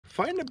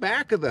find the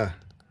back of the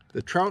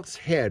trout's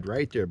head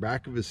right there,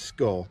 back of his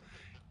skull.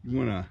 You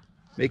want to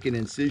make an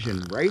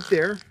incision right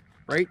there,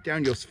 right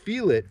down. You'll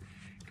feel it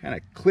kind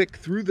of click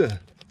through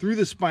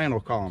the spinal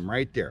column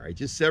right there. I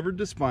just severed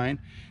the spine.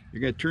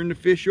 You're going to turn the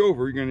fish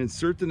over. You're going to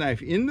insert the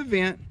knife in the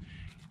vent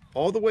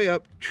all the way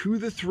up to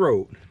the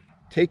throat.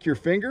 Take your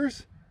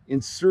fingers,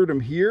 insert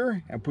them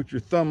here, and put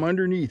your thumb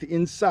underneath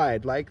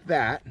inside like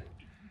that.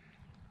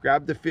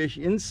 Grab the fish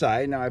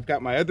inside. Now I've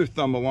got my other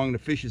thumb along the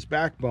fish's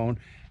backbone,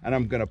 and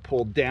I'm going to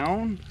pull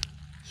down,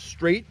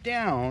 straight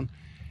down.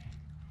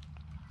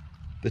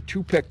 The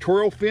two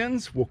pectoral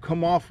fins will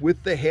come off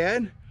with the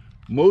head.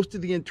 Most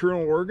of the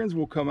internal organs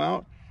will come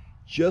out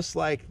just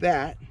like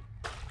that.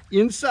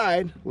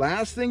 Inside,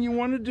 last thing you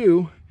want to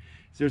do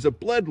is there's a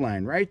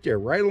bloodline right there,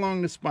 right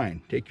along the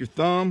spine. Take your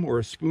thumb or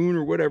a spoon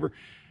or whatever,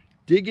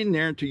 dig in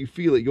there until you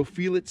feel it. You'll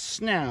feel it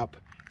snap,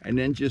 and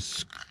then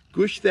just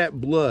squish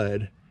that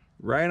blood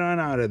right on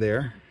out of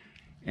there,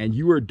 and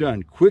you are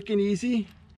done. Quick and easy.